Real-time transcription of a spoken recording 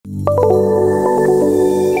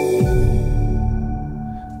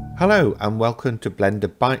Hello and welcome to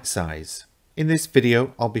Blender Bite Size. In this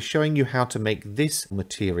video I'll be showing you how to make this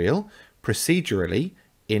material procedurally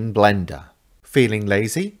in Blender. Feeling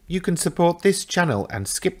lazy? You can support this channel and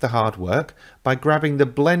skip the hard work by grabbing the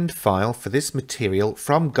blend file for this material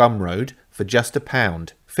from Gumroad for just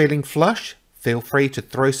 £1. Feeling flush? Feel free to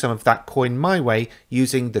throw some of that coin my way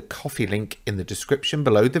using the coffee link in the description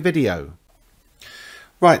below the video.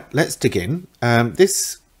 Right, let's dig in.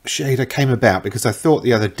 This shader came about because I thought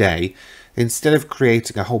the other day, instead of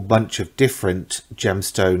creating a whole bunch of different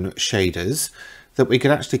gemstone shaders, that we could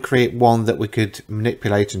actually create one that we could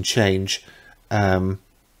manipulate and change to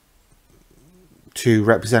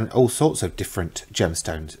represent all sorts of different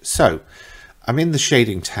gemstones. So I'm in the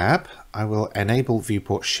shading tab. I will enable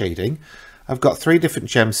viewport shading. I've got 3 different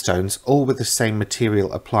gemstones, all with the same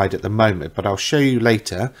material applied at the moment, but I'll show you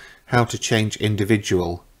later how to change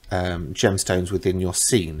individual gemstones within your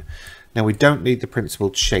scene. Now we don't need the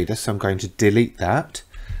principled shader, so I'm going to delete that.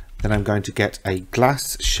 Then I'm going to get a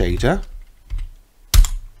glass shader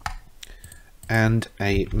and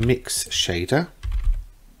a mix shader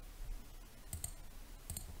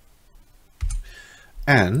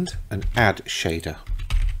and an add shader.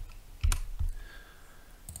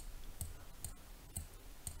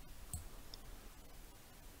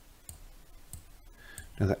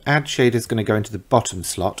 Now the add shader is going to go into the bottom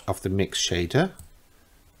slot of the mix shader.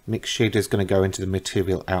 Mix shader is going to go into the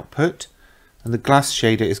material output, and the glass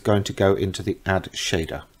shader is going to go into the add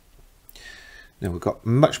shader. Now we've got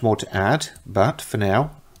much more to add, but for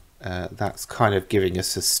now that's kind of giving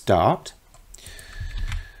us a start.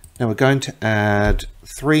 Now we're going to add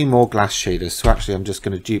 3 more glass shaders, so actually I'm just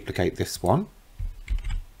going to duplicate this one.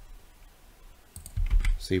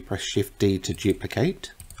 So you press Shift D to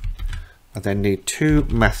duplicate. I then need 2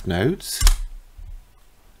 math nodes,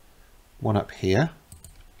 one up here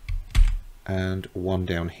and one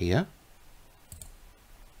down here.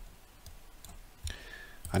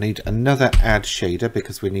 I need another add shader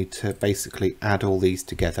because we need to basically add all these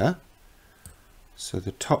together. So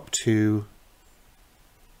the top 2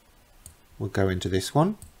 will go into this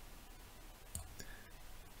one,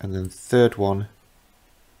 and then the third one,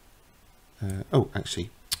 oh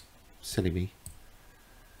actually, silly me.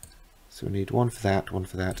 So we need one for that,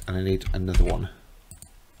 and I need another one.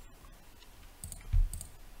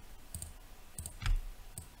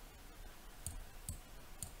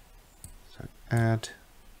 So add,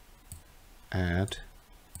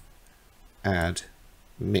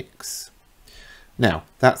 mix. Now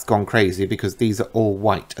that's gone crazy because these are all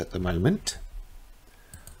white at the moment.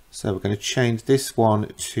 So we're going to change this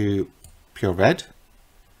one to pure red,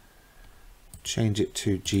 change it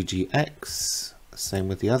to GGX. Same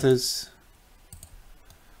with the others.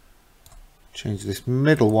 Change this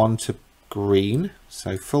middle one to green,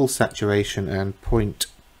 so full saturation and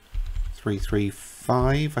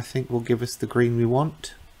 0.335 I think will give us the green we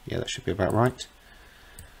want. Yeah, that should be about right.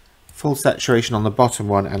 Full saturation on the bottom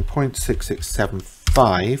one and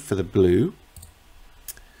 0.6675 for the blue.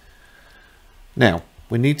 Now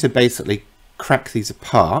we need to basically crack these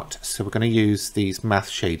apart, so we're going to use these math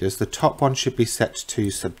shaders. The top one should be set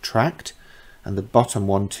to subtract and the bottom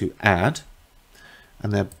one to add,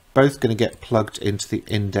 and they're both going to get plugged into the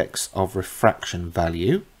index of refraction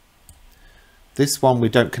value. This one we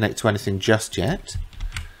don't connect to anything just yet.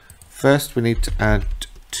 First we need to add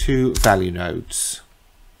 2 value nodes.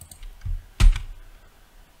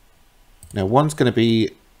 Now one's going to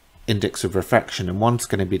be index of refraction and one's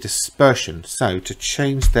going to be dispersion. So to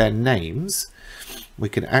change their names we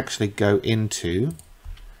can actually go into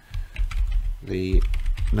the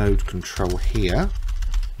node control here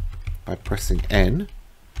by pressing N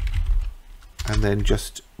and then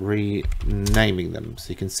just renaming them.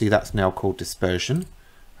 So you can see that's now called dispersion,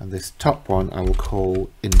 and this top one I will call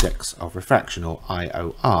index of refraction, or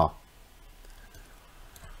IOR.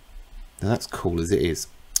 Now that's cool as it is.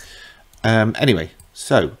 Anyway,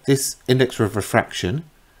 so this index of refraction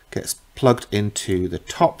gets plugged into the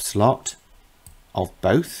top slot of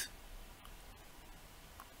both,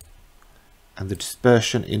 and the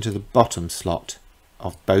dispersion into the bottom slot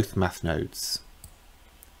of both math nodes.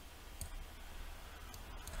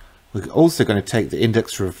 We're also going to take the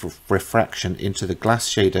index of refraction into the glass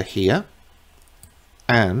shader here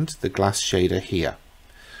and the glass shader here.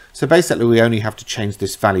 So basically we only have to change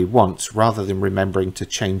this value once rather than remembering to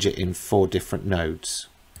change it in 4 different nodes.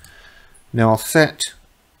 Now I'll set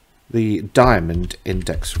the diamond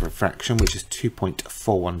index of refraction, which is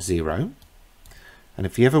 2.410. And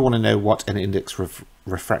if you ever want to know what an index of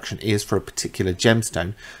refraction is for a particular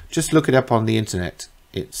gemstone, just look it up on the internet.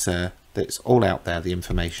 It's all out there, the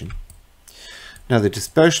information. Now the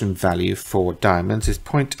dispersion value for diamonds is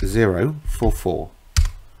 0.044.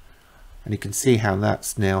 And you can see how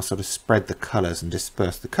that's now sort of spread the colours and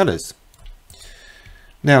dispersed the colours.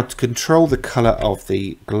 Now to control the colour of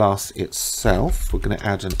the glass itself, we're going to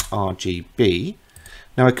add an RGB.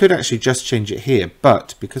 Now I could actually just change it here,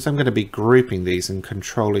 but because I'm going to be grouping these and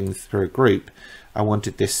controlling through a group, I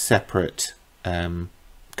wanted this separate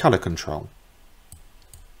colour control.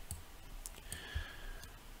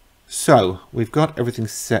 So we've got everything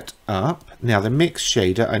set up. Now the mix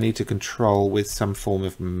shader I need to control with some form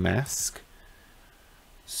of mask.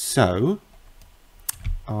 So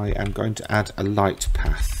I am going to add a light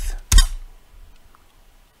path.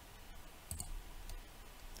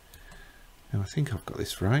 Now I think I've got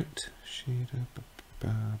this right. Shader,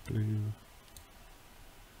 blue.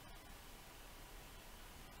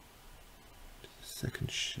 Second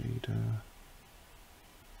shader.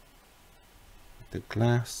 The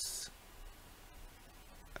glass.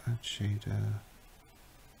 Add shader.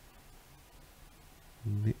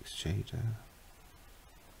 Mix shader.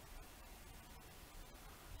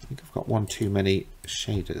 I think I've got one too many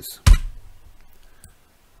shaders.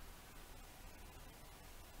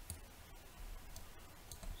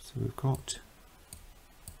 So we've got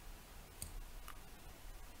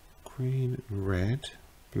green, red,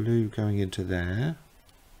 blue going into there.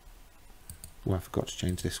 Oh, I forgot to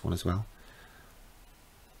change this one as well.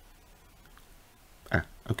 Ah,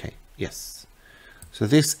 okay, yes. So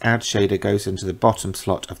this add shader goes into the bottom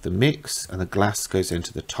slot of the mix and the glass goes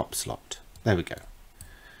into the top slot. There we go.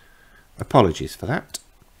 Apologies for that.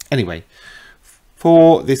 Anyway,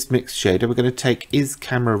 for this mix shader, we're going to take is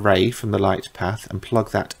camera ray from the light path and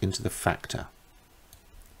plug that into the factor.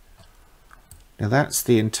 Now that's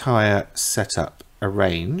the entire setup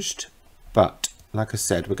arranged, but like I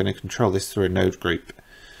said, we're going to control this through a node group.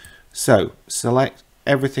 So select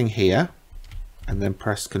everything here and then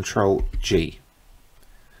press Ctrl G.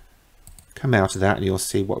 Come out of that and you'll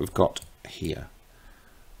see what we've got here.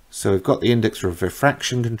 So we've got the index of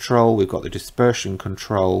refraction control, we've got the dispersion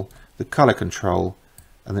control, the color control,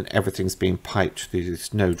 and then everything's being piped through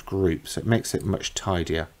this node group, so it makes it much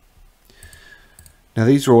tidier. Now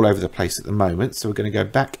these are all over the place at the moment, so we're going to go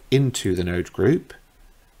back into the node group,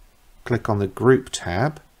 click on the group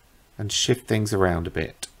tab and shift things around a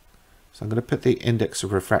bit. So I'm going to put the index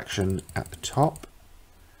of refraction at the top,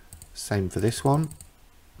 same for this one,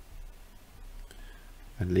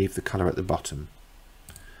 and leave the color at the bottom.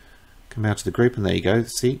 Come out of the group and there you go,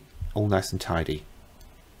 see, all nice and tidy.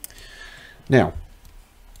 Now,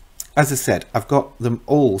 as I said, I've got them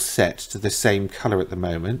all set to the same color at the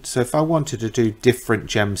moment, so if I wanted to do different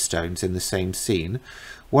gemstones in the same scene,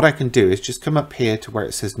 what I can do is just come up here to where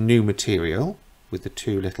it says new material with the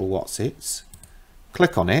two little whatsits,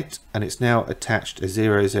 click on it, and it's now attached a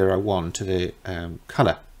 001 to the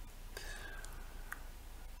color.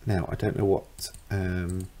 Now I don't know what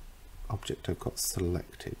object I've got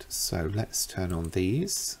selected, so let's turn on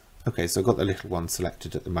these. Okay, so I've got the little one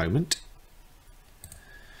selected at the moment,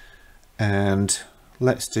 and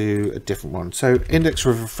let's do a different one. So index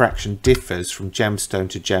of refraction differs from gemstone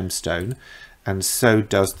to gemstone, and so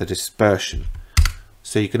does the dispersion,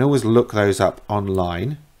 so you can always look those up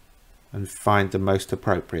online and find the most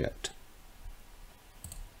appropriate.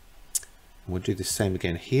 And we'll do the same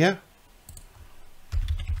again here.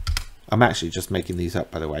 I'm actually just making these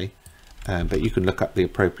up, by the way, but you can look up the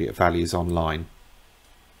appropriate values online.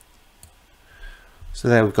 So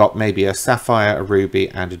there we've got maybe a sapphire, a ruby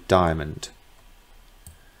and a diamond.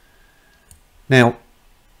 Now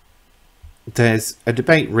there's a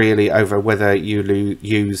debate really over whether you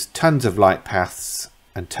use tons of light paths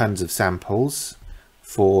and tons of samples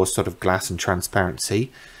for sort of glass and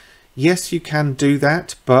transparency. Yes, you can do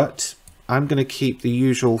that, but I'm going to keep the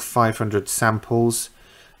usual 500 samples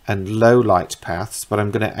and low light paths, but I'm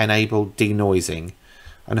going to enable denoising,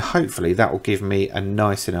 and hopefully that will give me a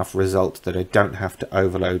nice enough result that I don't have to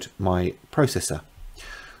overload my processor.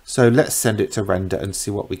 So let's send it to render and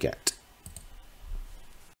see what we get.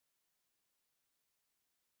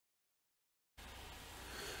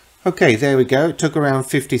 Okay, there we go. It took around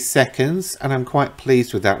 50 seconds and I'm quite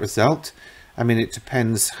pleased with that result. I mean, it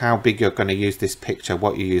depends how big you're going to use this picture,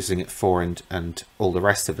 what you're using it for, and all the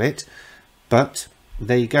rest of it. But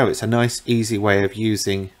there you go. It's a nice, easy way of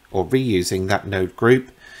using or reusing that node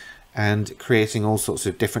group and creating all sorts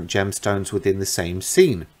of different gemstones within the same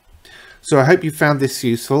scene. So I hope you found this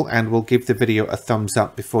useful, and will give the video a thumbs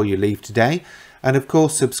up before you leave today. And of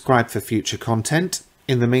course, subscribe for future content.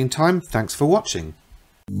 In the meantime, thanks for watching.